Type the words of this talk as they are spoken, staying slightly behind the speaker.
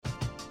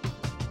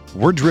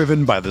We're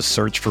driven by the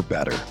search for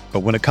better. But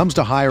when it comes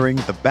to hiring,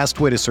 the best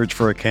way to search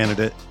for a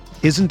candidate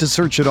isn't to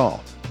search at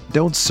all.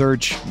 Don't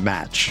search,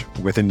 match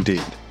with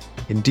Indeed.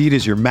 Indeed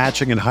is your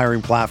matching and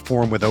hiring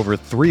platform with over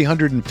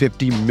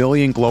 350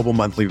 million global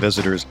monthly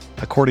visitors,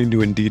 according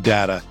to Indeed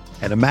data,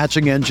 and a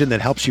matching engine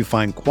that helps you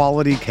find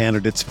quality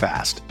candidates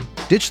fast.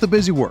 Ditch the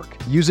busy work.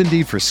 Use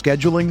Indeed for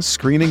scheduling,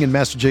 screening, and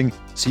messaging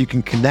so you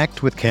can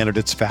connect with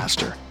candidates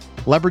faster.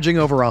 Leveraging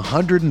over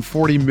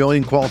 140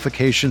 million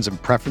qualifications and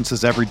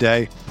preferences every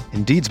day,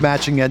 Indeed's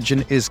matching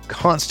engine is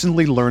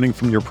constantly learning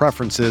from your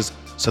preferences,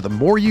 so the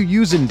more you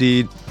use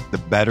Indeed, the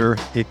better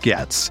it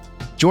gets.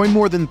 Join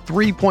more than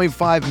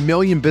 3.5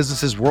 million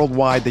businesses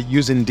worldwide that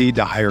use Indeed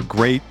to hire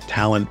great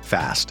talent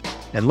fast.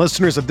 And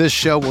listeners of this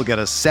show will get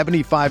a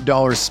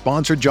 $75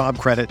 sponsored job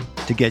credit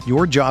to get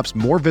your jobs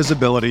more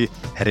visibility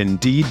at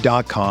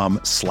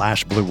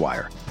Indeed.com/Blue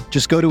Wire.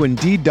 Just go to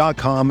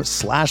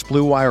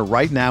Indeed.com/Blue Wire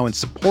right now and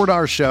support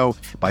our show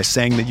by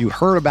saying that you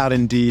heard about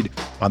Indeed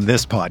on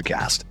this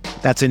podcast.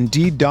 That's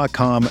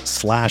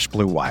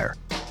Indeed.com/Blue Wire.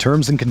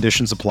 Terms and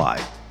conditions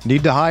apply.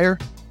 Need to hire?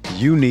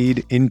 You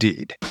need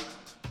Indeed.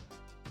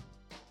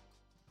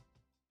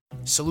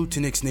 Salute to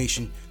Knicks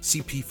Nation,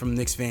 CP from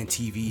Knicks Fan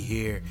TV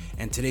here,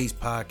 and today's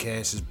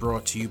podcast is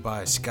brought to you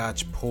by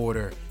Scotch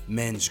Porter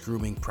Men's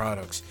Grooming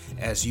Products.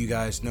 As you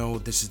guys know,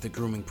 this is the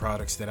grooming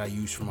products that I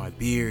use for my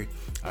beard.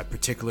 I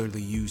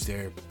particularly use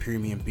their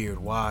premium beard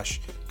wash,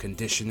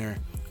 conditioner,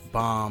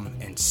 balm,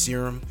 and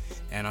serum,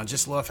 and I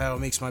just love how it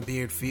makes my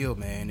beard feel,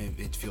 man.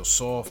 It feels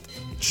soft,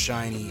 it's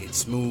shiny, it's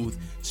smooth,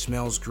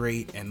 smells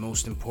great, and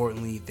most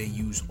importantly, they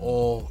use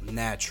all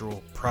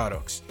natural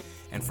products.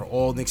 And for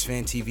all Knicks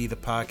Fan TV, the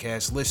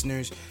podcast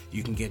listeners,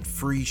 you can get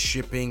free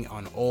shipping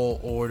on all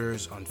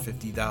orders on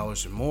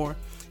 $50 or more.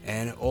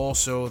 And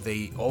also,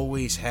 they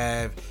always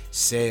have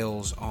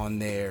sales on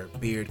their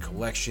beard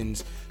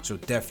collections, so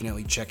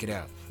definitely check it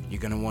out.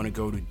 You're going to want to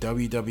go to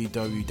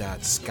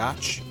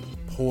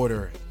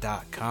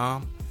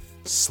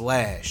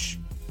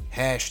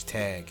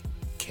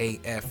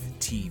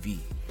www.scotchporter.com/#KFTV.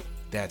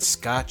 That's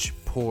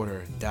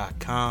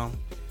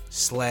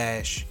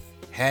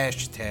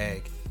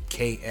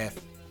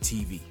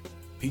scotchporter.com/#KFTV.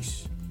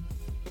 Peace.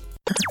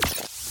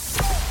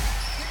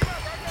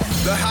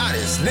 The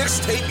hottest Knicks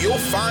tape you'll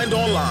find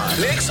online.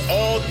 Knicks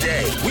all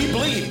day. We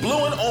bleed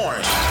blue and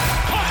orange.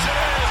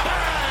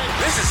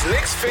 This is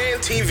Knicks Fan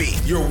TV,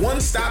 your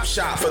one-stop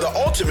shop for the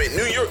ultimate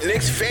New York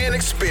Knicks fan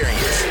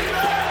experience.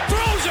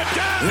 Throws it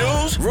down.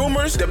 News,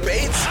 rumors,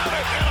 debates,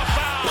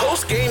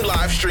 post-game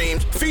live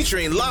streams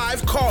featuring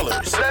live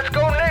callers. Let's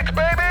go Knicks,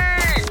 baby!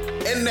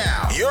 And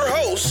now, your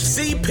host,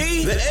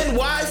 CP, the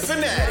NY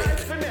Fanatic.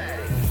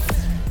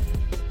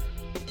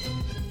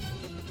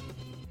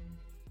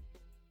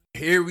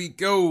 Here we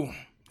go.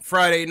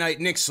 Friday night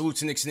Knicks. Salute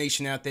to Knicks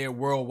Nation out there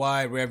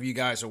worldwide, wherever you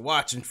guys are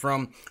watching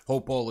from.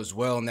 Hope all is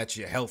well and that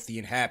you're healthy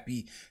and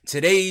happy.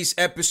 Today's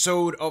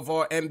episode of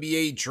our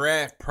NBA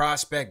Draft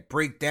Prospect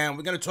Breakdown,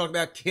 we're going to talk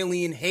about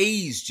Killian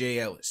Hayes, Jay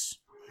Ellis.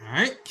 All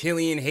right.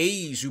 Killian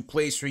Hayes, who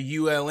plays for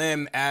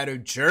ULM out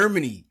of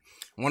Germany.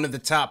 One of the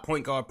top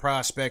point guard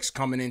prospects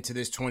coming into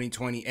this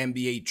 2020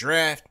 NBA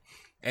Draft.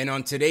 And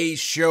on today's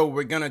show,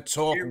 we're going to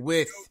talk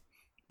with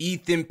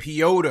Ethan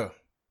Piota.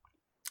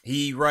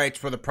 He writes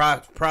for the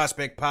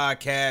Prospect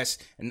Podcast,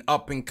 an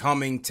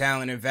up-and-coming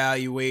talent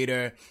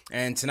evaluator.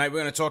 And tonight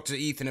we're going to talk to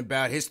Ethan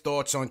about his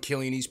thoughts on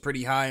Killian. He's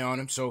pretty high on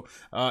him. So,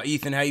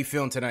 Ethan, how you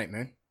feeling tonight,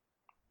 man?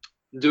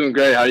 Doing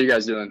great. How are you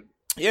guys doing?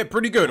 Yeah,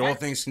 pretty good. All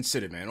things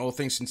considered, man. All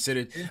things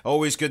considered.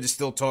 Always good to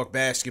still talk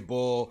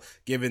basketball,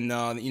 given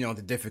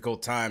the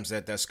difficult times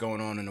that's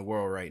going on in the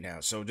world right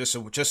now. So just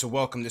a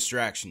welcome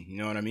distraction. You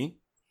know what I mean?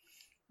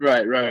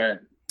 Right.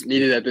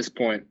 Needed at this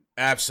point.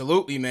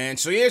 Absolutely, man.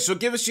 So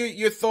give us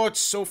your thoughts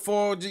so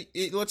far.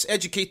 Let's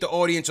educate the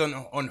audience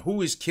on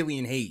who is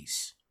Killian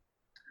Hayes.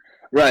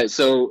 Right.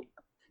 So,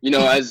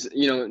 as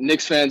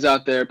Knicks fans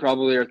out there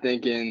probably are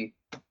thinking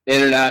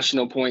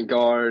international point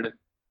guard,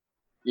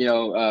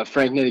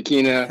 Frank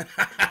Ntilikina,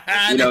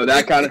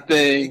 that kind of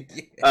thing.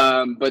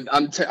 But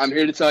I'm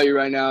here to tell you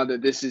right now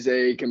that this is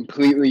a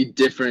completely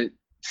different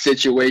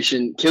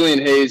situation. Killian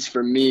Hayes,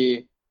 for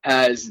me,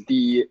 is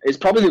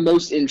probably the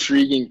most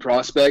intriguing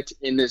prospect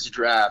in this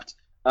draft.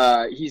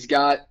 He's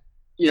got,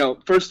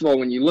 first of all,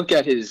 when you look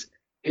at his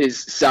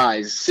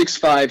size,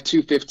 6'5",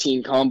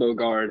 215 combo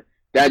guard,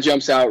 that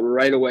jumps out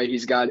right away.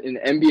 He's got an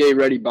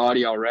NBA-ready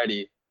body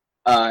already.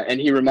 And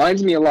he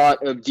reminds me a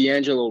lot of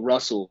D'Angelo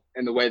Russell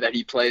in the way that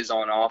he plays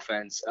on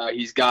offense.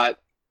 He's got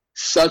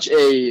such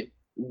a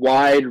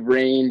wide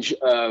range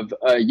of,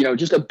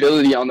 just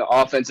ability on the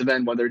offensive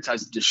end, whether it's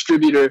as a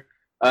distributor,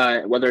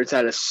 whether it's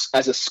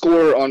as a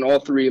scorer on all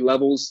three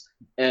levels.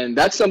 And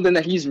that's something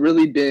that he's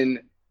really been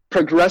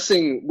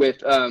progressing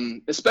with,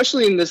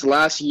 especially in this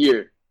last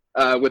year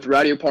with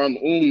Radio Parm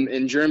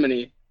in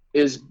Germany,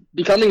 is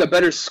becoming a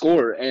better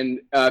scorer and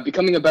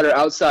becoming a better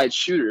outside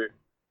shooter.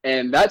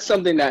 And that's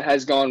something that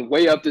has gone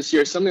way up this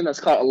year, something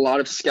that's caught a lot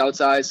of scouts'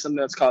 eyes, something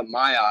that's caught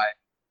my eye.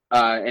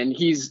 And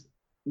he's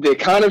the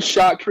kind of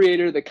shot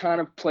creator, the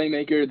kind of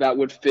playmaker that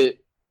would fit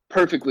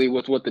perfectly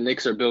with what the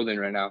Knicks are building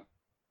right now.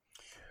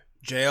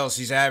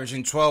 JLC's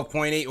averaging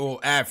 12.8, or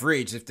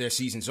average if their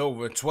season's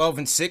over, 12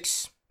 and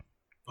 6,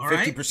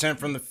 50%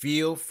 from the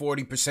field,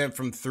 40%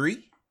 from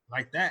three.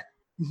 Like that.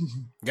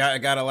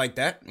 Gotta like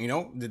that. You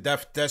know, the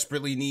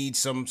desperately needs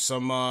some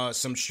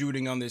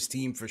shooting on this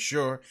team for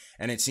sure.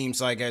 And it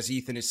seems like, as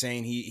Ethan is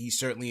saying, he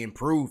certainly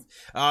improved.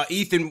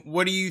 Ethan,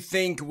 what do you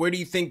think? Where do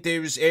you think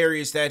there's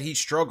areas that he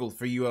struggled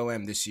for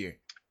ULM this year?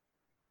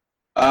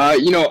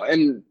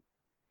 And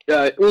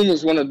ULM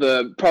was one of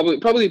the probably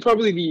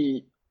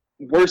the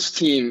worst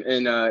team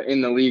in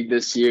the league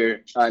this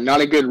year. Not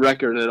a good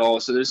record at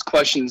all. So there's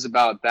questions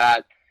about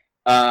that.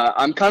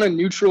 I'm kind of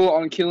neutral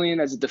on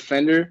Killian as a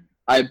defender.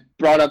 I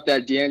brought up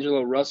that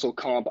D'Angelo Russell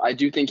comp. I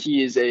do think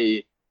he is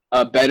a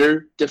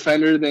better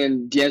defender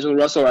than D'Angelo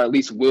Russell, or at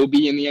least will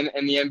be in the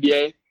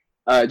NBA.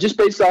 Just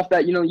based off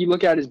that, you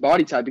look at his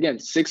body type. Again,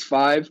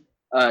 6'5".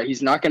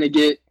 He's not going to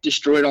get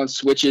destroyed on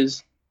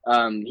switches.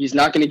 He's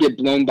not going to get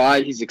blown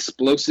by. He's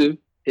explosive.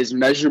 His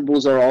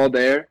measurables are all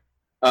there.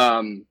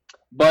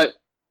 But,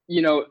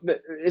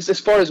 as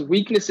far as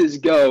weaknesses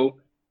go,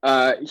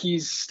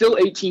 he's still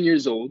 18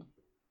 years old.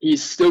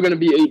 He's still going to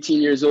be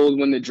 18 years old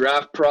when the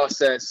draft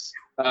process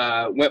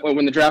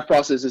when the draft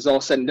process is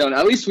all said and done.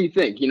 At least we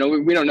think. We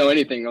don't know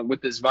anything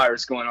with this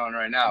virus going on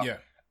right now.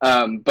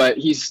 Yeah. But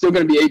he's still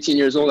going to be 18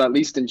 years old at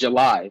least in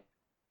July.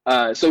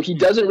 So he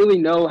doesn't really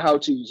know how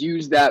to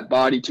use that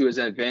body to his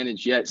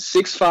advantage yet.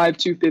 6'5",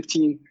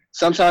 215.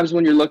 Sometimes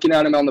when you're looking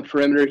at him on the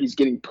perimeter, he's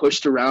getting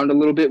pushed around a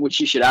little bit, which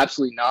he should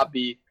absolutely not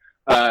be.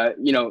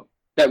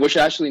 That which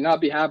should actually not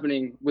be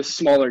happening with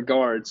smaller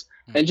guards.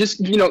 And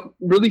just,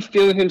 really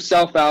feeling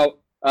himself out,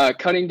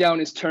 cutting down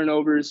his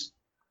turnovers.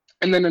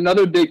 And then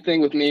another big thing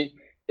with me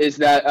is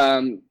that,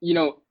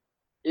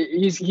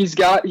 he's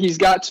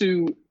got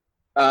to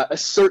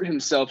assert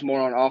himself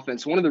more on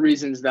offense. One of the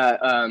reasons that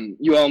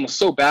ULM was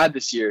so bad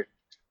this year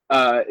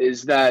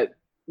is that,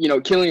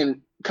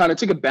 Killian kind of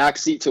took a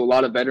backseat to a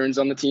lot of veterans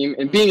on the team.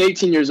 And being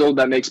 18 years old,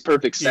 that makes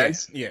perfect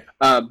sense. Yeah.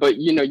 But,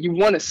 you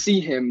want to see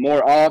him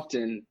more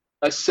often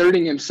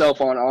asserting himself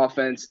on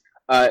offense.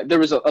 There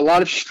was a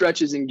lot of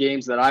stretches in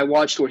games that I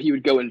watched where he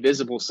would go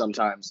invisible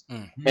sometimes.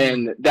 Mm-hmm.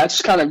 And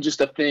that's kind of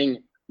just a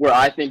thing where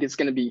I think it's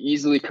going to be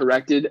easily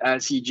corrected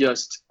as he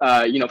just,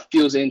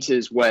 feels into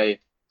his way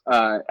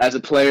as a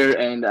player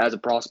and as a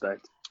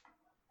prospect.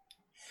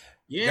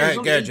 Yeah,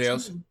 go ahead,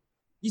 Jails.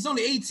 He's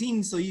only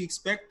 18, so you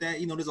expect that,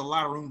 there's a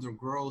lot of room to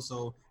grow.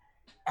 So,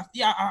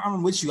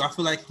 I'm with you. I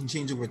feel like he can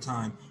change over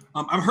time.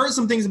 I've heard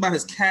some things about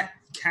his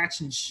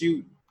catch and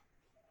shoot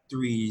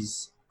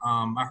threes.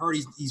 I heard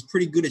he's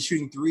pretty good at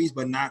shooting threes,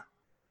 but not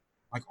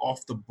like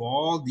off the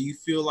ball. Do you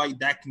feel like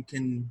that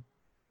can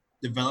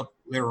develop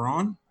later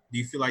on? Do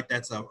you feel like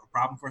that's a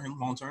problem for him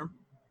long term?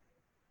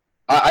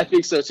 I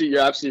think so too.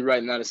 You're absolutely right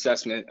in that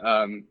assessment.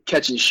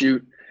 Catch and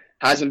shoot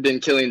hasn't been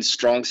Killian's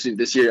strong suit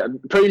this year.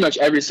 Pretty much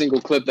every single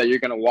clip that you're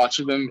going to watch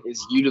of him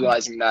is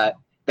utilizing that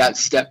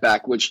step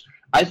back, which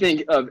I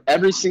think of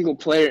every single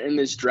player in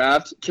this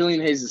draft,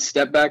 Killian Hayes'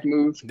 step back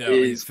move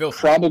is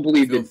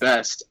probably the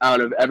best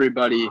out of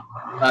everybody,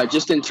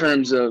 just in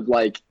terms of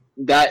like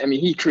that. I mean,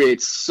 he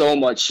creates so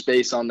much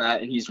space on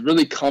that, and he's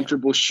really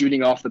comfortable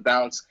shooting off the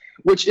bounce,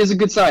 which is a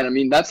good sign. I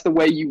mean, that's the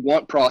way you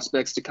want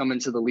prospects to come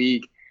into the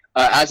league,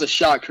 as a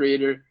shot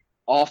creator,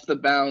 off the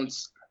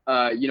bounce,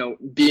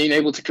 being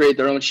able to create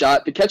their own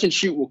shot. The catch and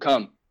shoot will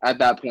come at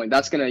that point.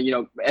 That's going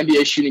to,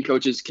 NBA shooting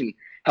coaches can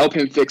help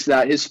him fix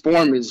that. His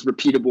form is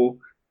repeatable.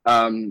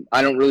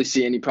 I don't really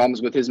see any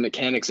problems with his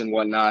mechanics and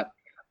whatnot.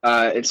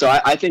 And so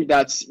I think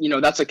that's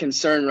a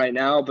concern right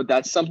now, but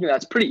that's something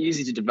that's pretty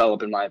easy to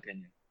develop in my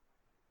opinion.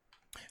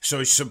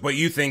 So but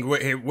you think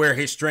where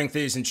his strength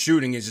is in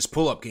shooting is his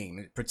pull-up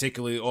game,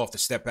 particularly off the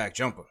step-back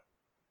jumper.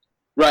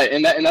 Right,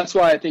 and that's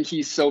why I think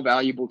he's so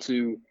valuable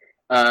to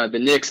the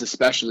Knicks,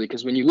 especially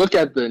because when you look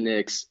at the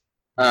Knicks,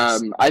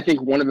 I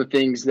think one of the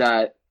things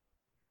that,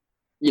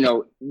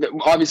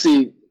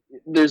 obviously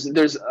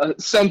there's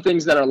some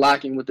things that are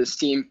lacking with this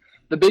team.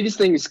 The biggest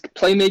thing is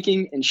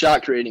playmaking and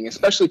shot creating,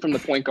 especially from the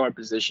point guard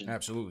position.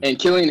 Absolutely. And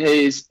Killian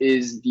Hayes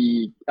is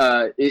the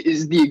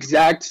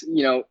exact,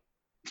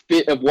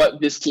 fit of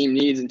what this team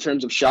needs in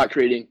terms of shot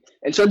creating,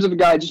 in terms of a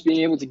guy just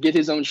being able to get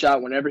his own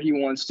shot whenever he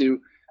wants to,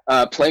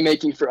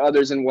 playmaking for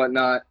others and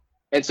whatnot.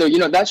 And so,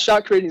 that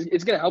shot creating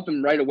is going to help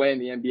him right away in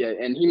the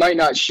NBA. And he might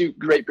not shoot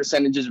great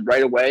percentages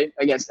right away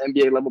against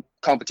NBA level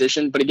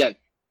competition. But again,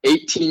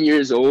 18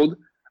 years old,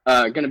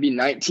 going to be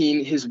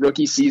 19 his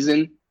rookie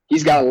season.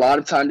 He's got a lot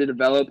of time to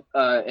develop,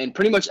 and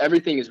pretty much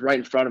everything is right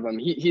in front of him.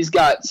 He's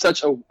got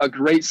such a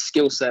great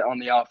skill set on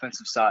the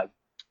offensive side.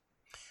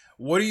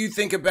 What do you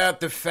think about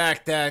the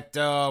fact that,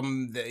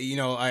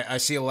 I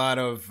see a lot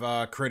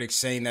of critics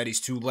saying that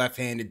he's too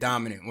left-handed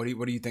dominant.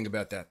 What do you think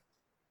about that?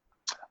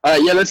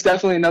 Yeah, that's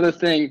definitely another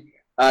thing.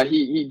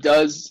 He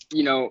does,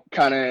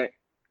 kind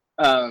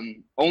of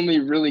only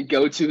really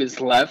go to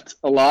his left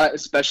a lot,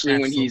 especially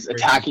when he's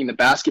attacking the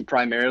basket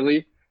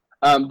primarily.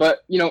 But,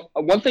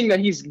 one thing that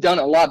he's done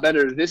a lot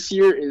better this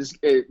year is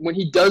when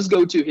he does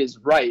go to his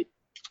right,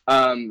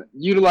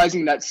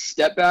 utilizing that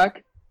step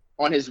back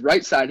on his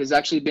right side has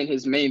actually been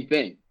his main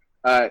thing.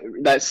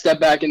 That step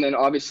back, and then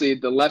obviously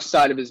the left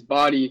side of his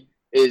body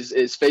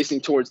is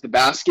facing towards the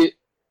basket.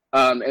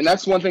 And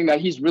that's one thing that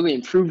he's really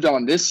improved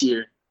on this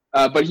year.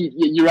 But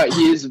you're right,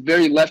 he is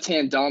very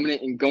left-hand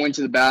dominant in going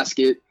to the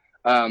basket,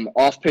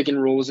 off pick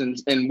and rolls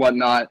and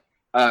whatnot.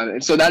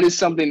 And so that is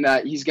something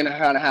that he's going to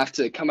kind of have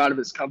to come out of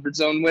his comfort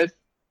zone with.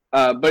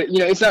 But,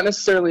 it's not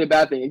necessarily a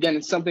bad thing. Again,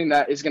 it's something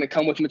that is going to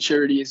come with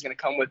maturity, is going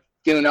to come with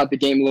feeling out the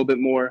game a little bit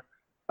more.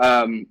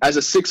 As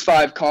a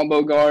 6'5"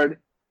 combo guard,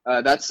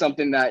 that's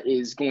something that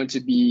is going to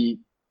be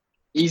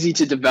easy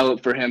to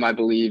develop for him, I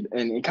believe,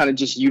 and kind of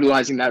just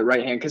utilizing that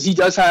right hand, because he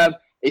does have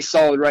a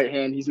solid right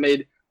hand.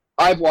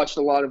 I've watched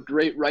a lot of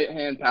great right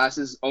hand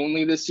passes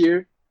only this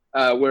year,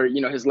 where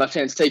his left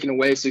hand's taken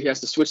away, so he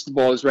has to switch the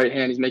ball to his right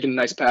hand. He's making a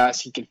nice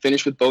pass. He can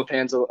finish with both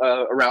hands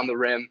around the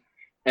rim,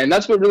 and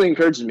that's what really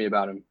encourages me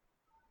about him.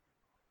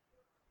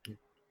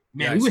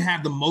 Man, we would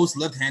have the most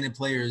left-handed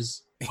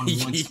players on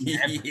one team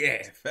ever.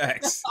 Yeah,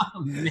 facts.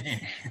 Oh,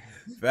 man.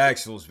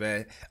 Facts,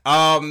 man.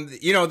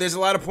 There's a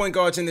lot of point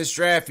guards in this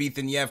draft,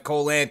 Ethan. You have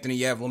Cole Anthony,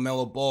 you have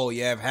LaMelo Ball,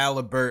 you have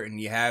Halliburton,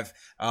 you have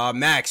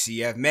Maxey,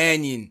 you have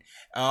Mannion.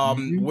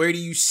 Where do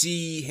you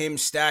see him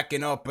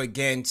stacking up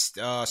against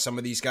some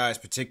of these guys,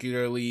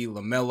 particularly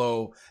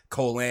LaMelo,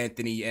 Cole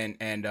Anthony,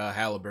 and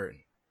Halliburton?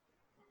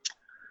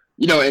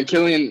 And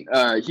Killian,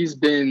 he's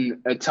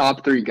been a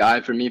top 3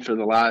 guy for me for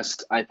the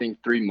last, I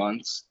think, 3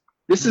 months.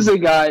 This is a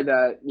guy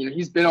that,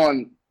 he's been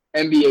on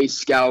NBA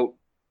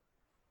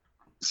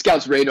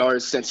scouts'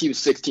 radars since he was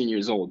 16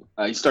 years old.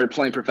 He started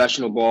playing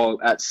professional ball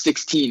at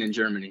 16 in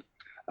Germany.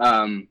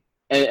 And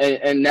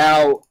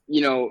now,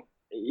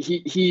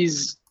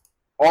 he's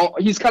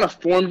kind of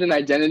formed an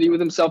identity with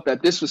himself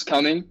that this was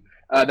coming,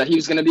 that he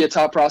was going to be a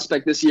top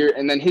prospect this year.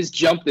 And then his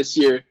jump this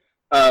year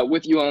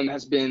with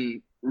has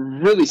been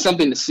really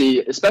something to see,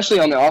 especially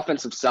on the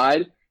offensive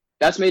side.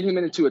 That's made him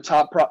into a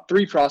top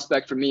 3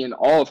 prospect for me in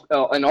all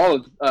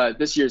of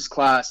this year's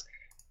class.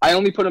 I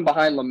only put him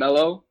behind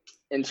LaMelo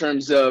in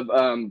terms of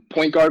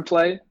point guard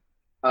play.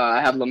 I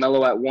have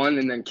LaMelo at 1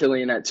 and then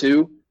Killian at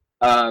 2.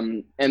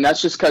 And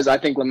that's just because I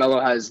think LaMelo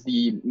has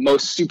the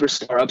most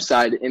superstar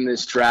upside in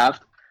this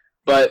draft.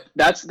 But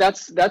that's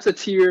a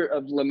tier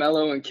of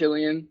LaMelo and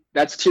Killian.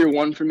 That's tier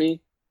 1 for me.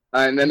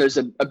 And then there's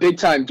a big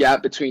time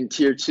gap between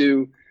tier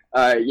 2.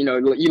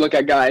 You look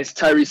at guys,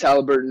 Tyrese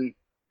Halliburton,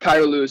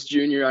 Kyra Lewis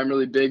Jr. I'm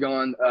really big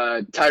on,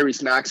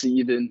 Tyrese Maxey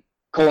even,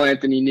 Cole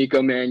Anthony,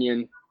 Nico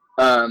Mannion,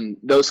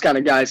 those kind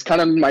of guys,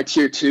 kind of my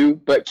tier 2.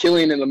 But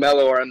Killian and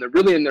LaMelo are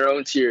really in their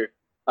own tier,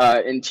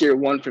 in tier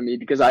 1 for me,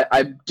 because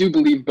I do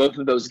believe both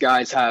of those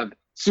guys have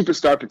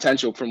superstar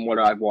potential from what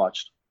I've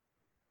watched.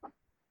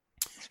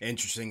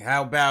 Interesting.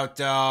 How about,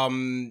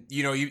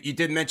 you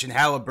did mention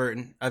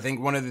Halliburton. I think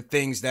one of the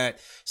things that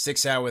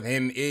sticks out with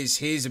him is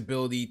his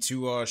ability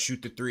to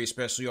shoot the 3,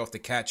 especially off the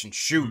catch and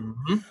shoot.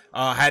 Mm-hmm.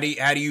 How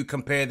do you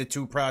compare the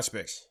 2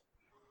 prospects?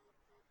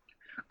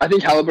 I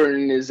think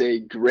Halliburton is a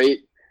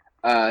great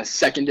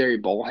secondary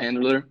ball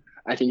handler.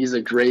 I think he's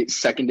a great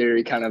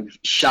secondary kind of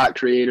shot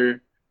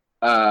creator.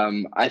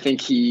 I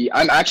think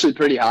I'm actually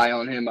pretty high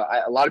on him.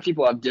 A lot of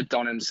people have dipped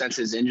on him since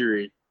his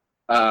injury.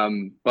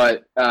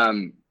 But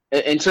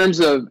in terms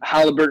of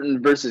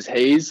Halliburton versus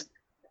Hayes,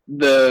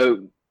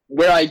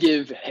 where I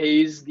give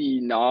Hayes the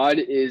nod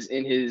is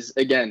in his,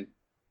 again,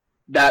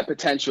 that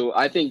potential.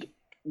 I think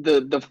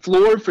the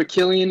floor for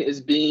Killian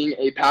is being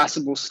a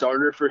passable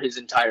starter for his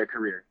entire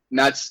career. And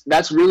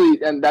that's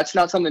really, and that's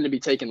not something to be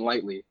taken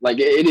lightly. Like,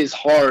 it is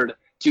hard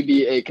to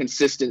be a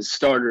consistent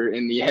starter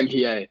in the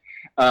NBA.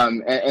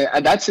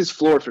 And that's his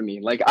floor for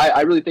me. Like,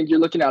 I really think you're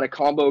looking at a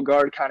combo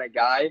guard kind of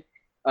guy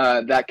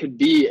that could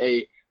be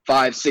a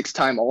 5-6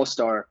 time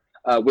All-Star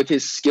with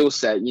his skill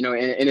set, and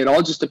it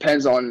all just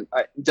depends on,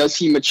 does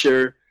he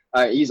mature?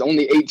 He's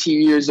only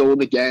 18 years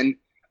old again.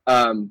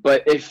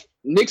 But if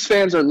Knicks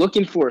fans are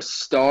looking for a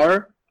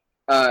star,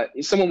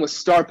 someone with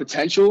star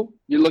potential,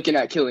 you're looking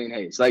at Killian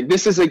Hayes. Like,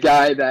 this is a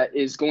guy that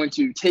is going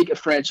to take a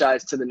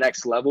franchise to the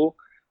next level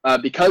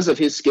because of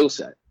his skill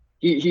set.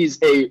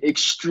 He's a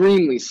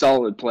extremely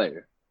solid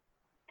player.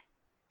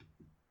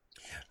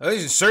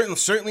 It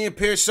certainly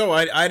appears so.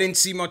 I didn't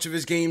see much of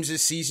his games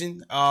this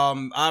season.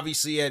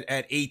 Obviously,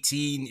 at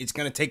 18, it's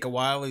going to take a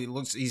while.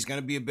 He's going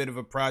to be a bit of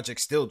a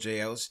project still,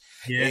 JLs.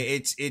 Yeah.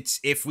 It's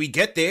if we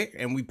get there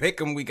and we pick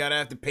him, we got to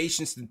have the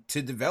patience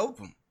to develop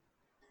him.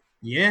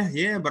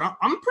 Yeah, but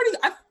I'm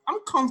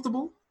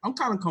comfortable. I'm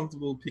kind of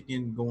comfortable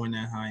going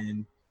that high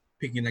and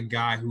picking a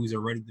guy who's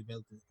already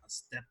developed a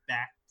step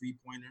back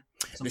 3-pointer.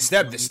 The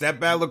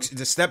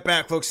step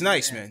back looks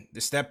nice, man.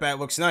 The step back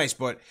looks nice,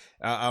 but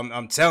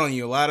I'm telling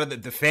you, a lot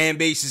of the fan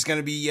base is going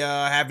to be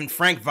having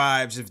Frank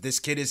vibes if this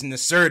kid isn't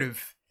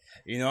assertive.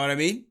 You know what I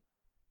mean?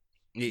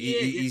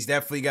 He's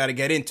definitely got to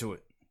get into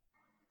it.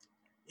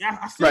 Yeah,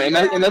 I feel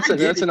right, and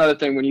that's another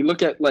thing. When you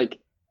look at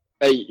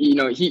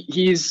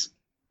he's.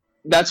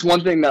 That's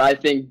one thing that I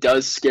think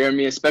does scare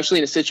me, especially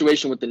in a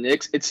situation with the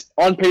Knicks. It's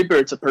on paper,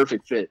 it's a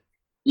perfect fit.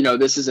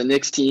 This is a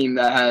Knicks team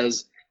that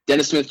has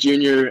Dennis Smith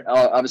Jr.,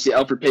 obviously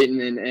Alfred Payton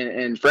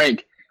and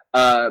Frank.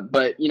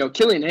 But,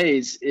 Killian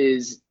Hayes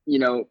is,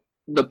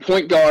 the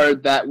point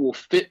guard that will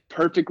fit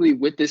perfectly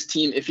with this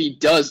team if he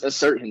does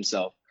assert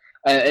himself.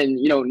 And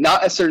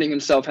not asserting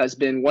himself has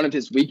been one of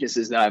his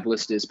weaknesses that I've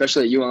listed,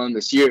 especially at ULM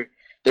this year.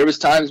 There was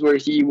times where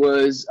he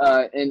was,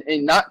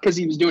 and not because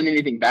he was doing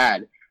anything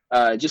bad,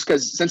 just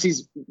because since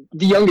he's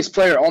the youngest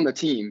player on the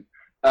team,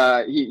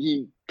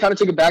 he kind of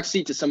took a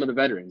backseat to some of the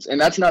veterans. And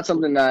that's not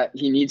something that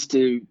he needs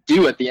to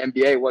do at the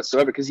NBA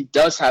whatsoever, because he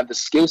does have the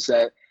skill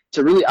set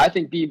to really, I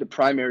think, be the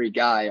primary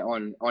guy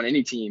on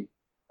any team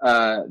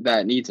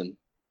that needs him.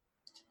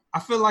 I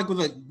feel like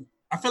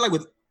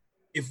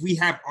if we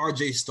have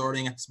RJ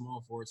starting at the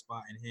small forward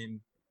spot and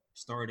him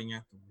starting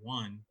at the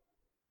 1,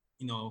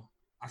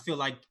 I feel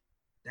like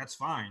that's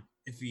fine.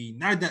 If he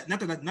not that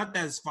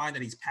it's fine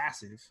that he's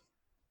passive,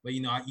 but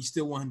you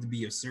still want him to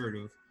be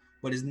assertive.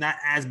 But it's not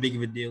as big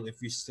of a deal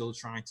if you're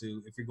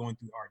going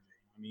through RJ.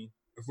 I mean,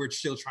 if we're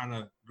still trying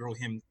to grow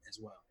him as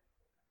well.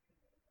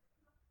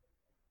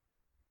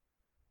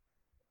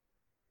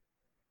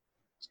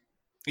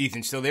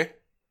 Ethan, still there?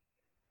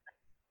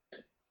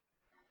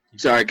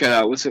 Sorry, cut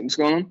out. What's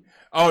going on?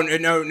 Oh,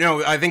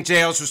 no. I think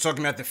JLs was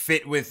talking about the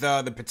fit with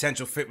the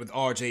potential fit with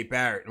RJ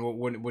Barrett.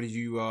 What did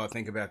you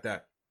think about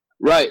that?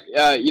 Right.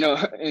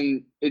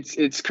 And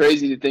it's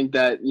crazy to think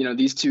that,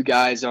 these two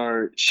guys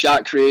are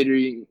shot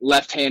creating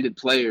left-handed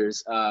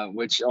players,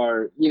 which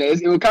are,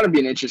 it would kind of be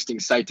an interesting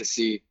sight to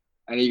see.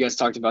 I know you guys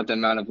talked about the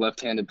amount of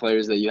left-handed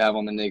players that you have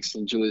on the Knicks,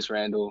 and Julius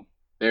Randle,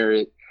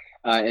 Barrett,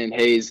 and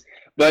Hayes.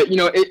 But,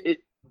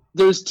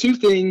 there's two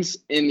things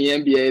in the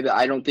NBA that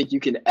I don't think you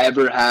can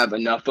ever have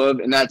enough of,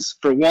 and that's,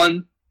 for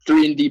one,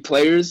 3-and-D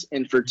players,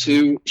 and for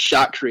 2,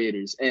 shot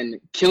creators. And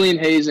Killian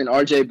Hayes and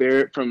RJ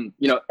Barrett from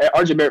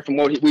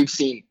what we've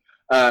seen,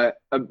 a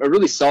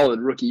really solid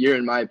rookie year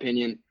in my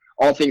opinion.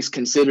 All things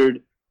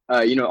considered,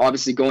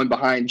 obviously going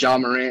behind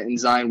John Morant and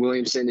Zion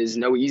Williamson is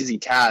no easy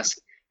task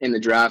in the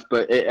draft,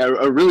 but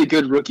a really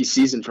good rookie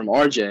season from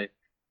RJ.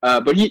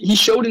 But he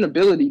showed an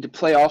ability to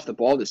play off the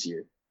ball this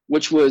year,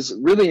 which was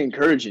really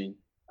encouraging.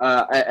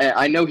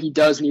 I know he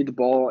does need the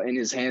ball in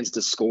his hands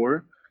to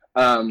score.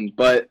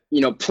 But,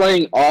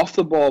 playing off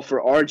the ball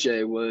for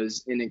RJ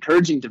was an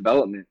encouraging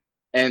development.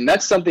 And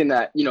that's something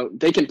that,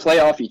 they can play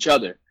off each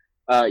other.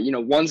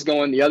 One's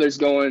going, the other's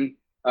going.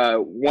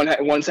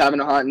 One's having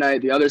a hot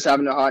night, the other's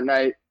having a hot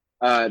night.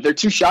 They're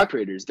 2 shot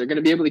creators. They're going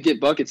to be able to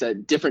get buckets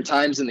at different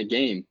times in the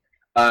game.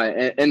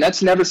 And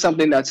that's never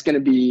something that's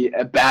going to be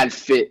a bad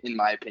fit, in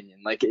my opinion.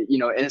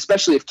 And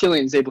especially if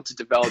Killian's able to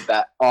develop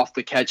that off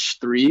the catch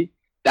 3,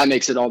 that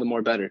makes it all the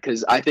more better,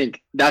 because I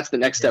think that's the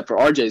next step for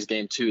RJ's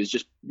game too, is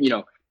just,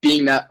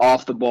 being that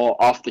off the ball,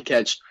 off the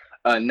catch,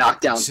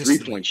 knockdown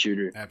 3-point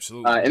shooter.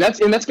 Absolutely. And that's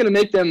going to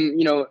make them,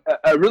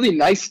 a really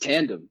nice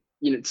tandem.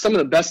 Some of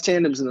the best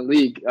tandems in the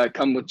league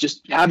come with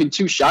just having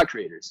 2 shot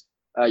creators.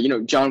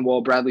 John Wall,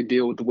 Bradley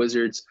Beal with the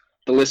Wizards.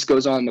 The list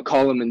goes on.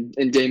 McCollum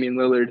and Damian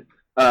Lillard.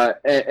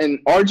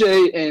 And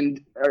RJ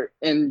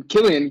and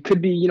Killian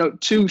could be,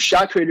 2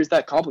 shot creators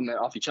that complement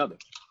off each other.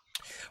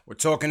 We're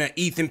talking to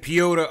Ethan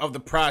Piota of the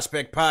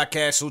Prospect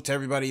Podcast. Salute to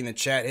everybody in the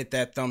chat. Hit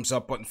that thumbs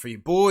up button for you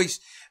boys.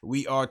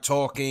 We are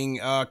talking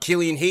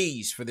Killian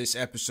Hayes for this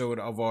episode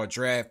of our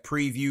draft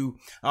preview.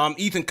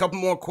 Ethan, couple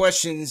more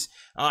questions.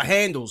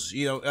 Handles.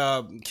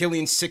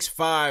 Killian's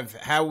 6'5".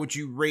 How would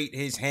you rate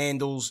his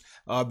handles,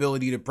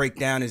 ability to break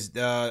down his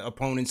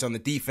opponents on the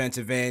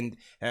defensive end?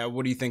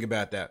 What do you think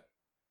about that?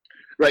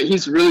 Right,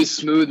 he's really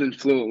smooth and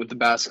fluent with the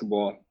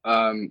basketball.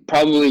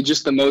 Probably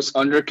just the most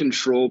under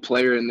control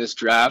player in this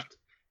draft.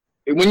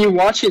 When you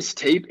watch his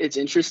tape, it's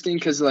interesting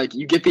because,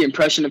 you get the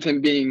impression of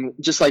him being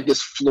just like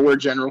this floor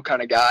general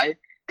kind of guy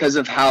because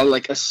of how,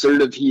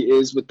 assertive he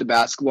is with the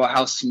basketball,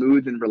 how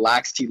smooth and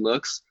relaxed he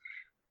looks.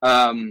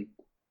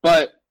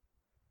 But,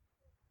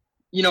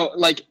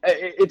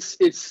 it's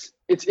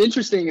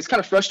interesting. It's kind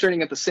of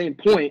frustrating at the same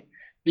point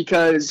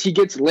because he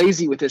gets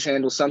lazy with his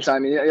handles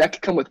sometimes. That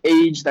could come with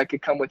age. That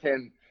could come with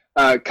him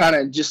kind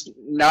of just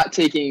not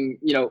taking,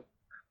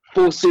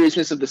 full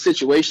seriousness of the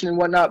situation and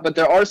whatnot. But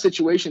there are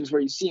situations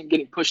where you see him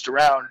getting pushed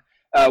around,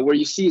 where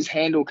you see his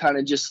handle kind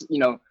of just,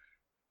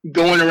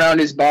 going around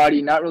his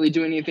body, not really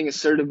doing anything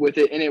assertive with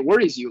it, and it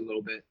worries you a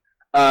little bit.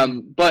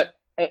 But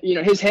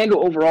his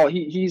handle overall,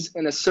 he's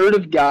an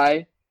assertive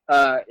guy.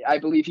 I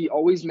believe he's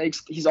always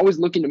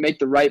looking to make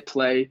the right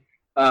play,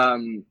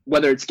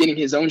 whether it's getting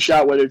his own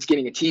shot, whether it's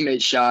getting a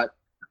teammate's shot.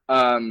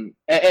 And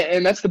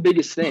that's the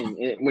biggest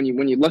thing when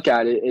you look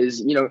at it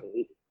is,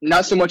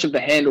 not so much of the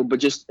handle, but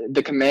just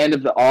the command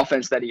of the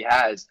offense that he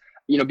has.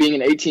 Being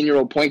an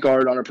 18-year-old point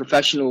guard on a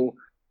professional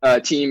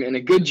team in a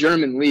good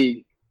German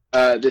league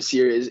this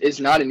year is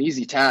not an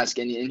easy task,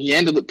 and he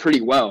handled it pretty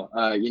well.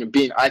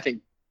 Being, I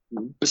think,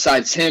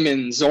 besides him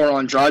and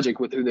Zoran Dragic,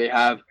 with who they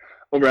have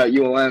over at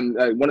ULM,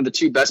 one of the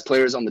 2 best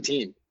players on the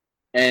team.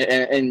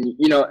 And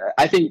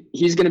I think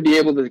he's going to be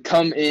able to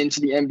come into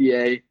the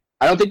NBA.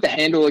 I don't think the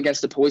handle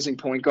against opposing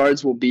point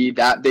guards will be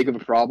that big of a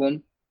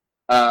problem.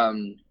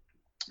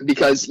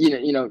 because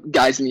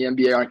guys in the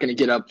NBA aren't going to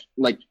get up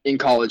like in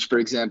college, for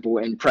example,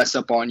 and press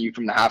up on you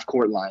from the half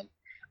court line.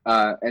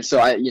 And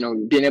so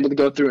being able to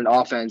go through an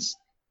offense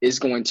is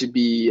going to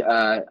be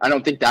I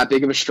don't think that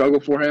big of a struggle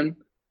for him.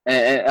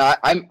 And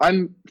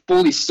I'm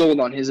fully sold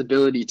on his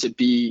ability to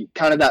be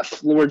kind of that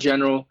floor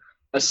general,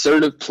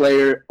 assertive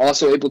player,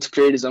 also able to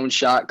create his own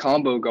shot,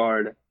 combo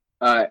guard,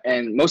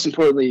 and most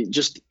importantly,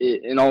 just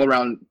an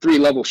all-around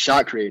 3-level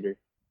shot creator,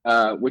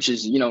 which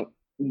is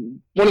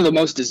one of the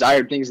most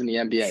desired things in the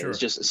NBA. Sure. Is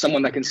just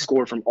someone that can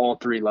score from all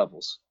 3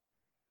 levels.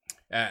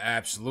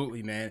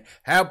 Absolutely, man.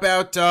 How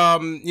about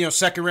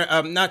second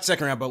round? Not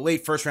second round, but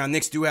late first round.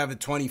 Knicks do have the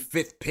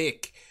 25th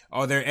pick.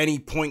 Are there any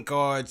point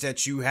guards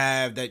that you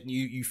have that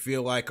you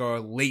feel like are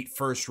late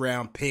first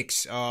round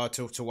picks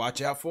to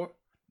watch out for?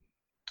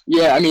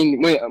 Yeah, I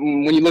mean,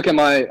 when you look at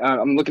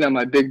I'm looking at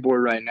my big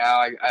board right now.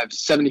 I have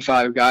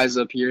 75 guys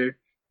up here.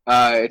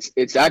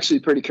 It's actually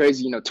pretty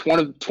crazy.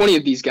 20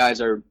 of these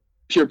guys are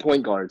pure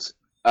point guards.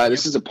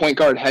 This is a point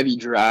guard heavy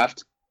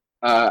draft.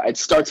 It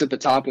starts at the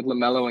top with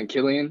LaMelo and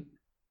Killian,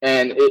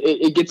 and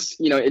it gets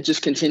it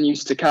just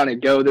continues to kind of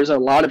go. There's a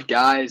lot of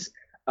guys,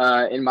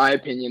 in my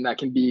opinion, that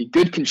can be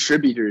good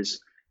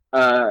contributors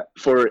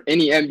for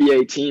any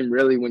NBA team,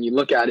 really, when you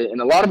look at it.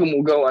 And a lot of them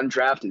will go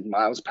undrafted.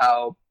 Miles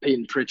Powell,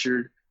 Peyton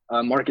Pritchard,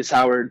 Marcus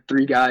Howard,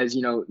 3 guys,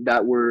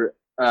 that were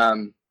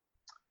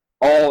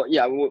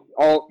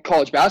all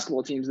college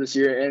basketball teams this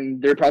year,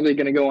 and they're probably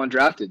going to go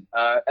undrafted.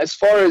 As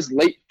far as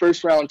late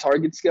first round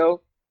targets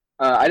go,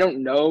 I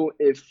don't know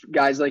if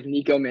guys like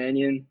Nico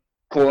Mannion,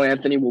 Cole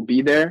Anthony will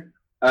be there.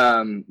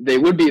 They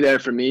would be there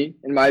for me,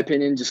 in my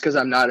opinion, just because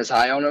I'm not as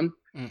high on them.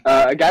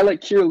 A guy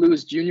like Kira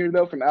Lewis Jr.,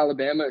 though, from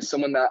Alabama, is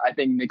someone that I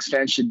think Knicks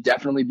fans should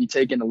definitely be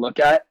taking a look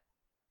at.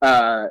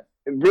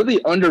 Really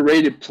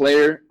underrated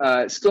player.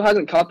 Still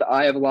hasn't caught the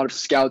eye of a lot of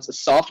scouts. A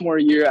sophomore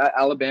year at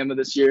Alabama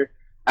this year,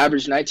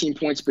 averaged 19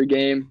 points per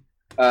game.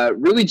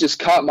 Really just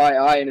caught my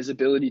eye in his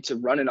ability to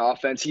run an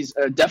offense. He's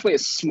definitely a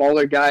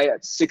smaller guy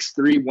at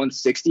 6'3",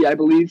 160, I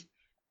believe.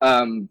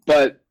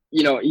 But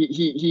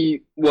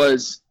he's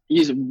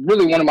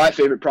really one of my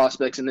favorite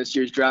prospects in this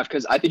year's draft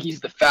because I think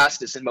he's the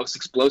fastest and most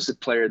explosive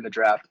player in the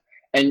draft.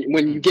 And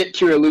when you get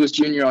Kira Lewis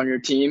Jr. on your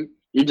team,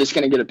 you're just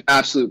going to get an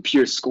absolute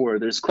pure scorer.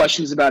 There's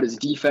questions about his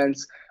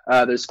defense.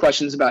 There's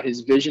questions about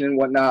his vision and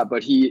whatnot,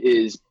 but he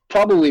is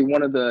probably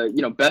one of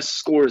the best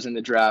scorers in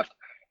the draft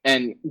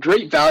and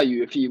great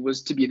value if he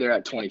was to be there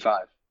at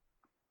 25.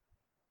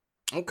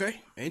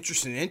 Okay,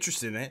 interesting,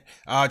 man.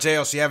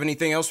 JL, you have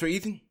anything else for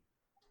Ethan?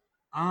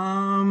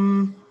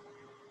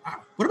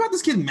 What about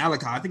this kid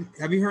Malachi?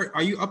 Have you heard?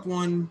 Are you up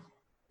on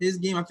his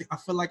game? I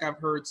feel like I've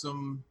heard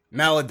some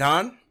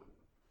Maladon.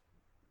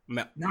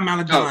 Not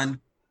Maladon.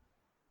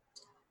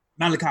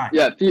 Malachi.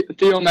 Yeah,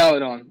 Theo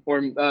Maladon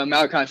or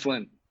Malachi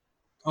Flynn.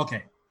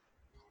 Okay.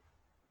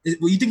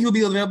 Well, you think he'll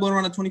be available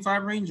around the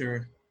 25 range,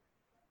 or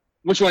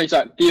which one are you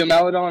talking? Theo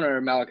Maladon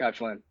or Malachi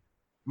Flynn?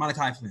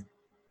 Malachi Flynn.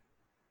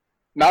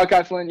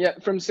 Malachi Flynn, yeah,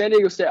 from San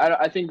Diego State.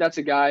 I think that's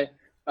a guy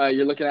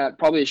you're looking at,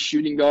 probably a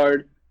shooting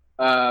guard.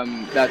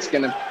 That's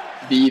going to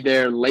be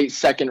there late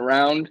second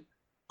round.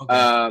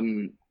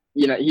 Okay.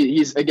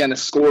 He's, again, a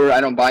scorer. I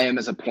don't buy him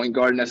as a point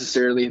guard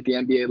necessarily at the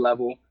NBA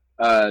level.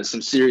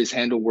 Some serious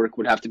handle work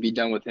would have to be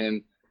done with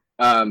him.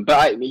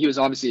 But he was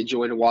obviously a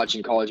joy to watch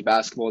in college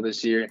basketball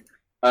this year.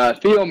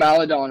 Theo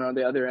Maladon, on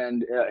the other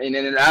end, an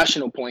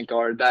international point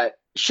guard that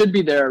should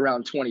be there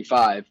around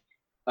 25,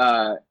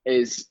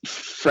 is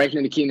Frank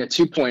Ntilikina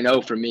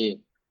 2.0 for me.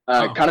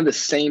 Kind of the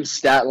same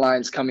stat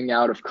lines coming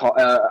out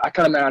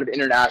of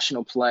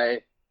international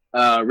play.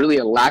 Really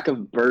a lack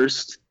of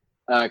burst,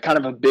 kind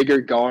of a bigger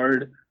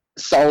guard,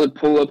 solid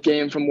pull-up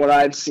game from what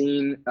I've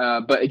seen.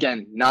 But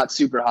again, not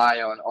super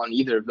high on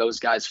either of those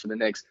guys for the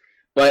Knicks.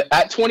 But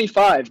at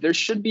 25, there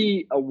should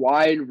be a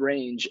wide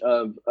range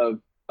of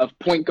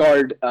point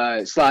guard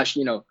 /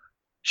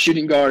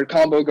 shooting guard,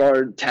 combo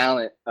guard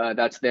talent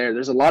that's there.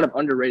 There's a lot of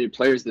underrated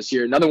players this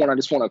year. Another one I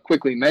just want to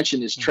quickly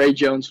mention is Trey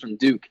Jones from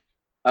Duke.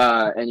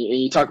 And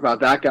you talk about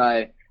that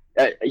guy.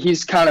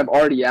 He's kind of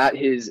already at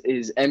his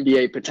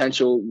NBA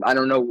potential. I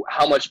don't know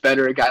how much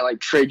better a guy like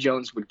Trey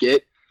Jones would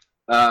get.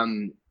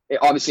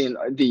 Obviously, in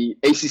the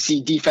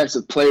ACC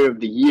Defensive Player of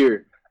the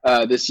Year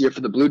this year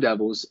for the Blue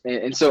Devils.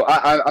 And so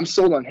I'm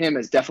sold on him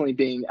as definitely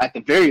being, at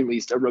the very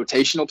least, a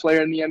rotational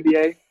player in the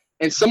NBA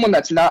and someone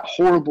that's not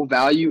horrible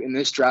value in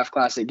this draft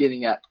class at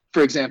getting at,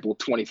 for example,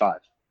 25.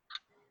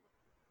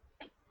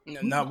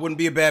 No, wouldn't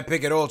be a bad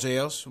pick at all,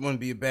 JLs. Wouldn't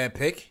be a bad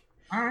pick.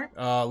 All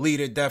right.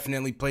 Leader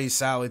definitely plays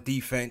solid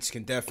defense,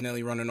 can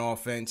definitely run an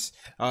offense.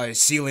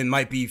 His ceiling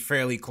might be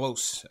fairly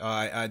close.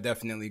 I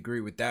definitely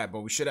agree with that,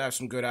 but we should have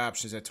some good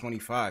options at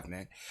 25,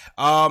 man.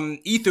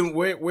 Ethan,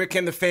 where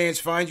can the fans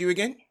find you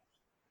again?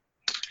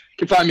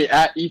 You can find me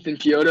at Ethan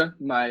Piotta,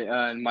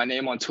 my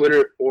name on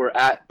Twitter, or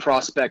at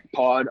Prospect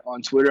Pod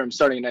on Twitter. I'm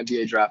starting an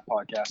NBA draft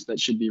podcast that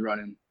should be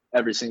running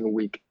every single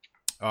week.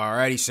 All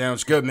righty,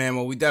 sounds good, man.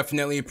 Well, we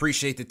definitely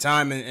appreciate the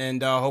time,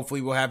 and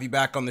hopefully we'll have you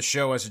back on the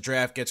show as the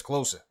draft gets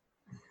closer.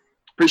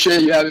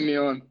 Appreciate you having me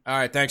on. All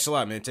right, thanks a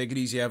lot, man. Take it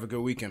easy. Have a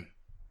good weekend.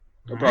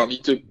 No problem. You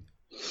too.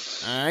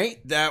 All right,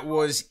 that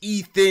was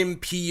Ethan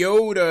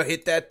Piota.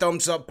 Hit that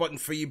thumbs up button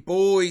for you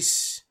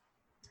boys.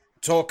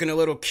 Talking a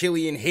little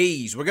Killian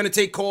Hayes. We're going to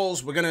take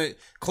calls. We're going to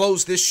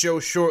close this show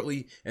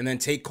shortly and then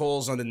take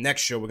calls on the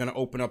next show. We're going to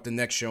open up the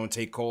next show and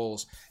take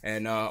calls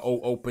and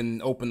open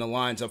the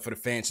lines up for the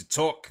fans to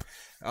talk.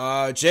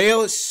 Jay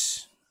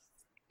Ellis,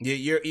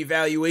 your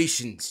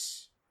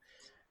evaluations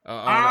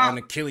on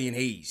the Killian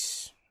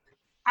Hayes.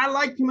 I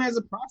like him as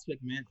a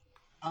prospect, man.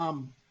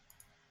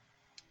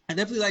 I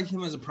definitely like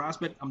him as a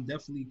prospect. I'm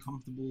definitely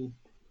comfortable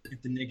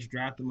if the Knicks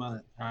draft him.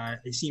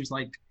 It seems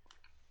like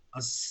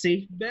a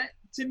safe bet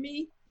to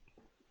me,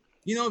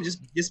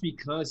 just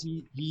because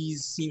he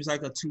seems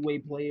like a two-way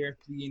player,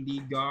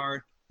 3-and-D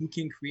guard who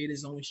can create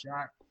his own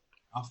shot.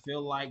 I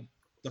feel like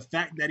the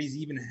fact that he's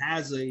even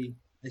has a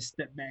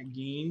step-back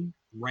game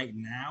right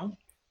now,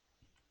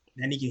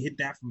 and he can hit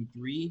that from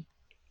 3,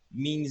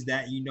 means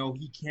that, he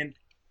can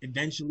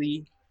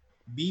eventually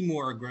be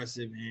more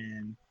aggressive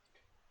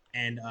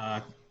and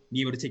be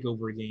able to take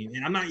over a game.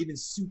 And I'm not even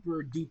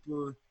super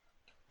duper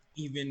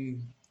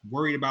even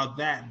worried about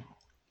that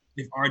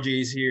if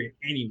RJ is here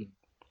anyway.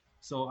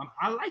 So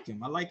I like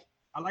him. I like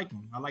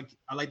him.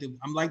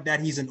 I'm like that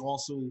he's an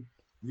also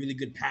really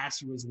good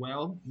passer as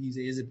well. He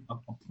is a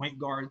point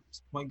guard.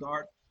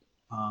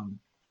 And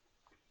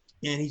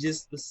he's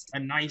just he's a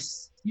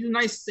nice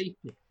safe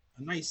pick.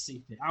 A nice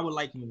safe pick. I would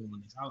like him in the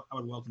Knicks. I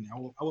would welcome that.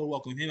 I would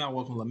welcome him. I would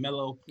welcome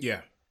LaMelo. Yeah.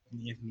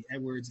 Anthony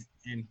Edwards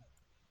and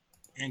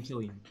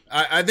Killian.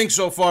 I think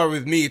so far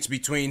with me, it's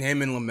between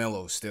him and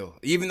LaMelo still.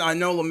 Even I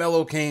know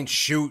LaMelo can't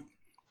shoot.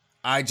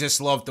 I just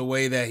love the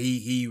way that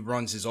he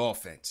runs his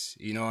offense.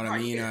 You know what I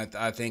mean? Yeah.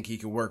 I think he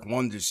could work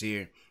wonders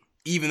here,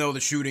 even though the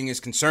shooting is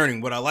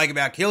concerning. What I like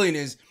about Killian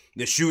is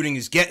the shooting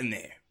is getting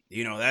there.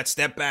 That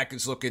step back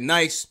is looking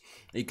nice.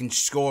 He can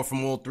score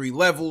from all 3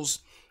 levels.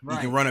 Right.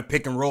 He can run a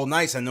pick and roll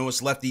nice. I know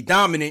it's lefty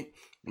dominant,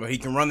 but he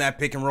can run that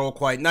pick and roll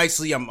quite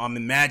nicely. I'm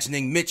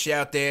imagining Mitch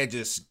out there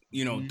just,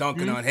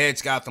 dunking on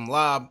heads, got them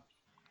lob.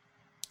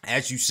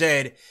 As you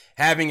said,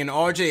 having an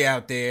RJ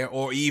out there,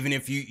 or even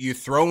if you're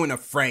throwing a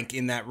Frank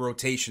in that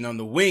rotation on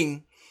the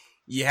wing,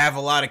 you have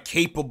a lot of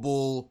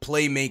capable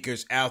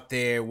playmakers out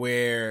there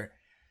where,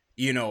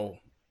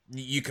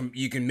 you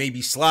can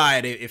maybe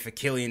slide if a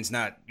Killian's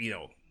not,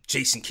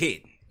 Jason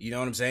Kidd. You know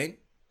what I'm saying?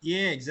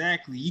 Yeah,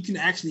 exactly. You can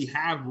actually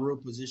have real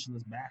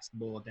positionless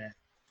basketball at that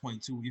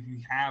point too.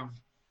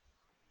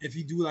 If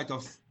you do like a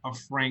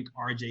Frank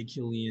RJ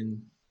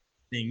Killian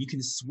thing, you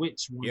can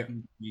switch 1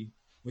 through 3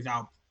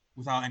 without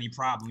any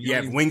problem. You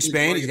have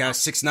wingspan. He's got a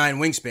 6'9"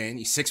 wingspan.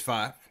 He's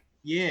 6'5".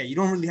 Yeah, you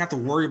don't really have to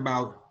worry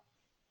about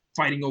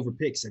fighting over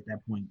picks at that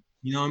point.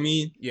 You know what I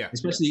mean? Yeah.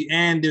 Especially,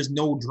 and there's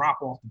no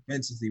drop off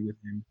defensively with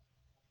him.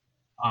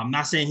 I'm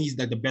not saying he's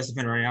like the best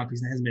defender right now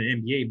because he hasn't been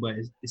in the NBA, but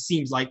it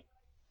seems like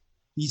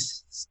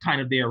he's kind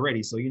of there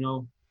already. So,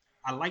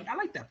 I like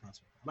that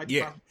prospect.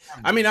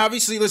 I mean,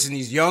 obviously, listen,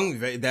 he's young.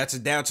 That's a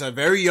downside.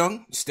 Very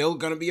young. Still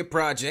going to be a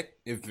project.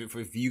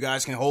 If you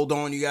guys can hold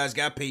on, you guys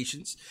got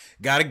patience.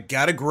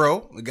 Gotta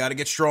grow. Got to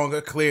get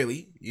stronger,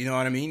 clearly. You know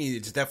what I mean?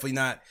 It's definitely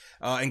not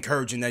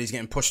encouraging that he's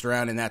getting pushed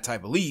around in that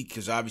type of league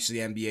because obviously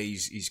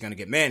NBA, he's going to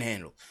get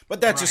manhandled.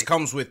 But that just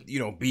comes with,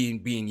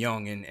 being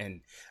young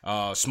and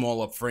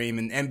small up frame.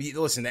 And NBA,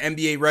 listen, the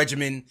NBA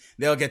regimen,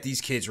 they'll get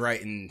these kids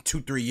right in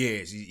 2-3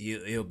 years.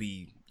 He'll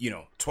be,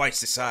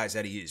 twice the size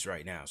that he is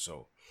right now.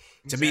 So,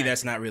 to me,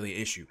 that's not really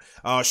an issue.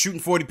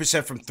 Shooting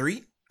 40% from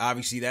 3,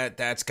 obviously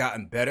that's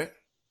gotten better.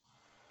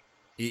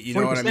 You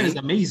know what I mean? 40% is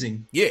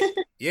amazing.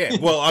 Yeah.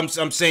 Well, I'm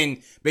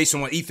saying based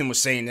on what Ethan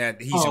was saying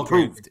that he's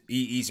improved.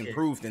 He's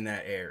improved in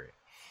that area.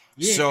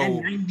 Yeah, so,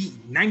 and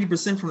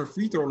 90% from the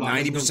free throw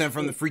line. 90%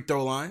 from the free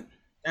throw line.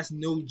 That's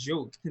no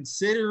joke.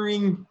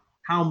 Considering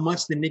how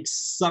much the Knicks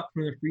suck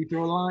from the free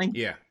throw line.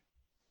 Yeah.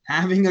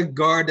 Having a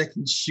guard that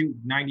can shoot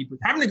 90%.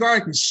 Having a guard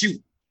that can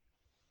shoot.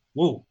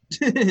 Whoa.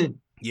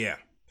 Yeah.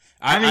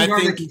 Having a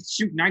guard that can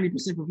shoot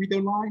 90% from free throw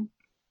line.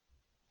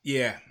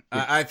 Yeah.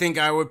 I think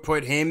I would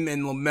put him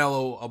and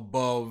LaMelo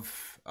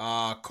above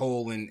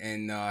Cole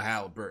and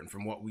Halliburton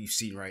from what we've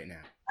seen right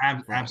now.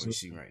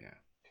 Absolutely.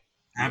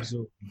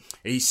 Absolutely.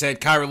 He said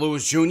Kyra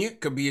Lewis Jr.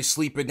 could be a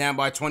sleeper down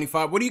by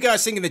 25. What do you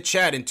guys think in the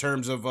chat in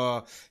terms of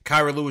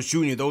Kyra Lewis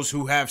Jr., those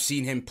who have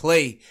seen him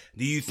play?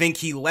 Do you think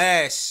he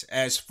lasts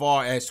as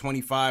far as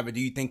 25, or do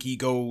you think he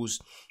goes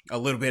a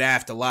little bit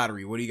after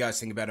lottery? What do you guys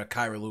think about a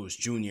Kyra Lewis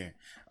Jr.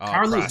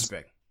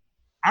 Prospect?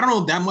 I don't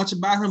know that much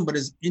about him, but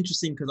it's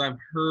interesting because I've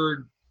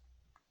heard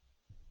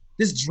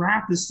this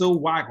draft is so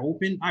wide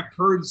open. I've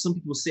heard some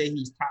people say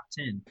he's top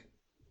 10.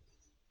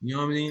 You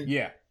know what I mean?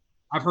 Yeah.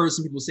 I've heard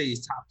some people say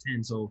he's top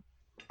 10, so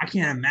I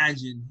can't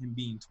imagine him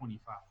being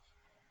 25.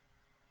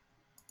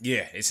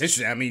 Yeah, it's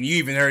interesting. I mean, you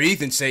even heard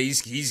Ethan say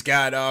he's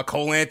got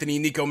Cole Anthony,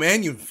 Nico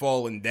Mannion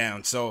falling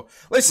down. So,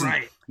 listen,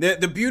 right.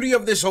 The beauty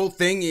of this whole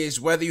thing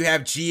is whether you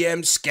have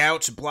GMs,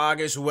 scouts,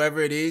 bloggers,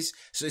 whoever it is,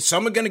 so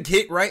some are going to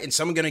get right and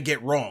some are going to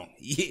get wrong.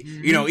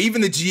 You know,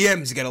 even the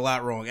GMs get a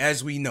lot wrong,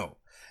 as we know.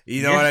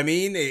 You know what I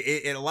mean?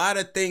 A lot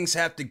of things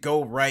have to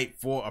go right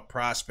for a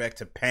prospect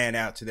to pan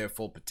out to their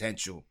full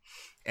potential.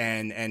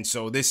 And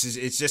so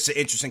it's just an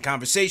interesting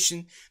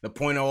conversation. The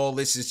point of all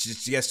this is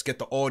just get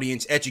the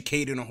audience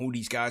educated on who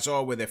these guys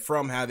are, where they're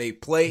from, how they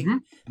play,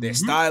 their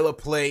style of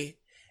play,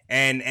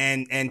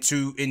 and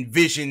to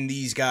envision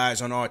these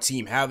guys on our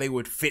team, how they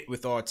would fit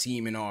with our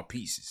team and our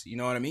pieces. You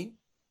know what I mean?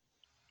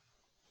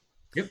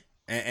 Yep.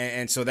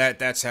 And so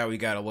that's how we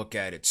got to look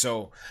at it.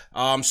 So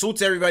salute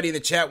to everybody in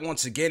the chat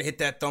once again. Hit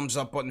that thumbs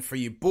up button for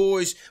you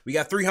boys. We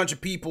got 300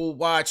 people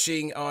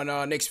watching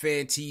on Knicks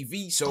Fan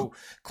TV. So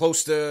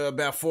close to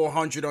about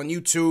 400 on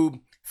YouTube.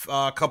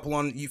 A couple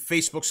on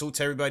Facebook. Salute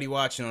to everybody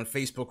watching on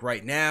Facebook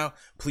right now.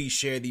 Please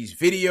share these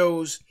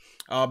videos.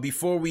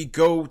 Before we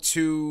go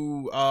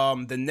to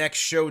the next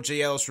show,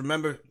 JLs,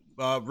 remember,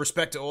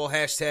 respect to all,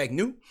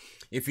 #new.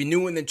 If you're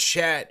new in the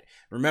chat,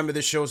 remember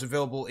this show is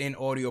available in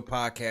audio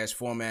podcast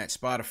format,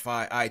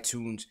 Spotify,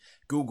 iTunes,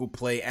 Google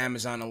Play,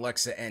 Amazon,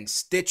 Alexa, and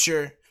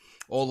Stitcher,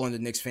 all on the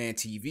Knicks Fan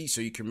TV.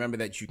 So you can remember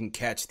that you can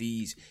catch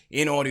these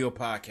in audio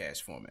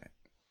podcast format.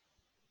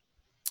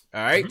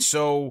 All right,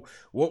 so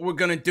what we're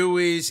going to do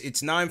is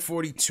it's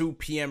 9:42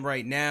 p.m.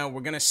 right now.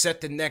 We're going to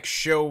set the next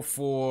show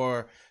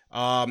for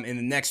in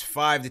the next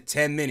 5 to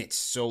 10 minutes.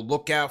 So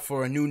look out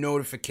for a new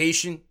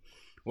notification.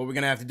 What we're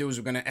going to have to do is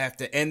we're going to have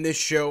to end this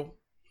show,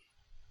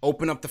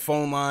 open up the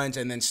phone lines,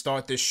 and then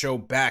start this show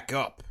back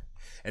up.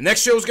 And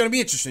next show is going to be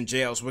interesting,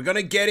 JLs. We're going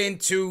to get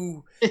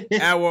into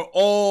our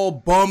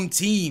all-bum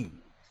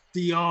team.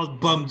 The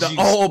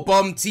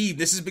all-bum team.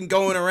 This has been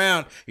going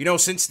around,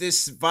 since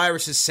this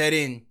virus has set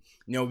in.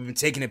 We've been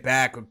taking it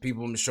back with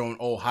people been showing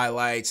old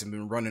highlights and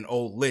been running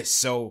old lists.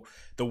 So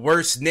the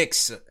worst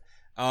Knicks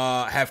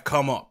have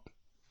come up.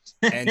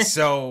 And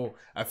so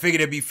I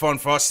figured it'd be fun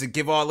for us to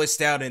give our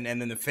list out and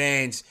then the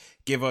fans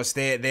give us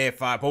their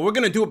 5. But we're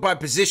going to do it by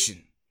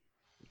position.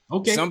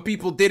 Okay. Some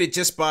people did it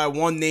just by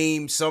one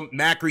name.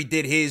 Macri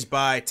did his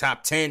by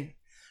top 10.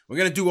 We're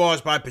going to do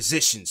ours by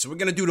position. So we're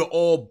going to do the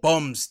all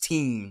bums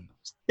team.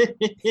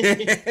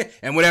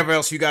 And whatever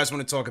else you guys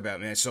want to talk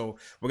about, man. So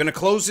we're going to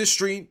close this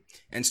stream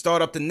and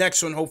start up the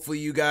next one. Hopefully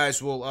you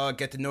guys will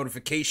get the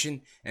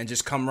notification and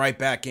just come right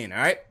back in. All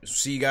right.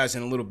 See you guys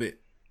in a little bit.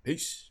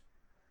 Peace.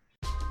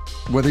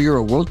 Whether you're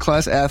a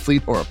world-class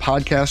athlete or a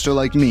podcaster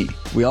like me,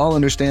 we all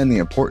understand the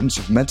importance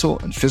of mental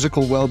and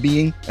physical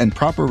well-being and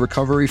proper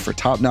recovery for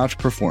top-notch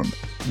performance.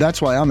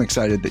 That's why I'm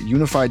excited that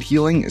Unified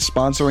Healing is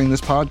sponsoring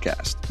this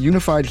podcast.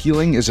 Unified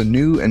Healing is a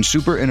new and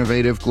super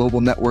innovative global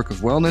network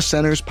of wellness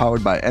centers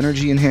powered by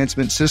Energy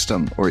Enhancement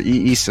System, or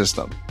EE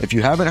System. If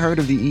you haven't heard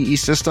of the EE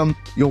System,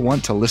 you'll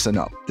want to listen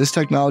up. This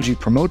technology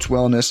promotes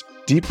wellness,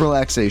 deep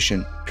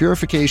relaxation,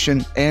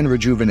 purification, and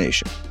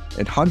rejuvenation.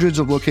 In hundreds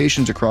of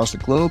locations across the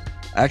globe,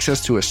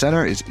 access to a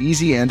center is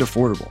easy and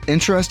affordable.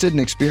 Interested in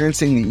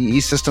experiencing the EE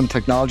System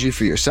technology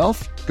for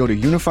yourself? Go to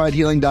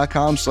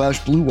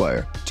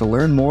unifiedhealing.com/bluewire to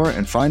learn more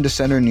and find a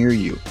center near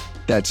you.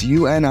 That's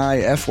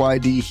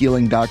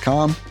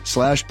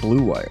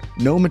unifydhealing.com/bluewire.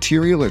 No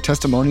material or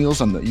testimonials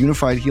on the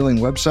Unified Healing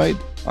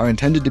website are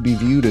intended to be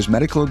viewed as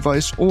medical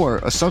advice or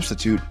a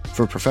substitute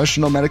for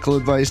professional medical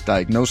advice,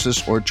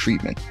 diagnosis, or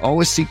treatment.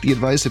 Always seek the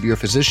advice of your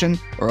physician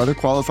or other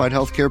qualified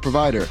healthcare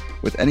provider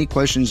with any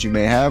questions you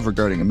may have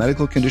regarding a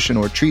medical condition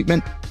or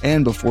treatment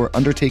and before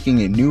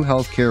undertaking a new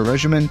healthcare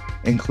regimen,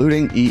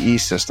 including EE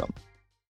System.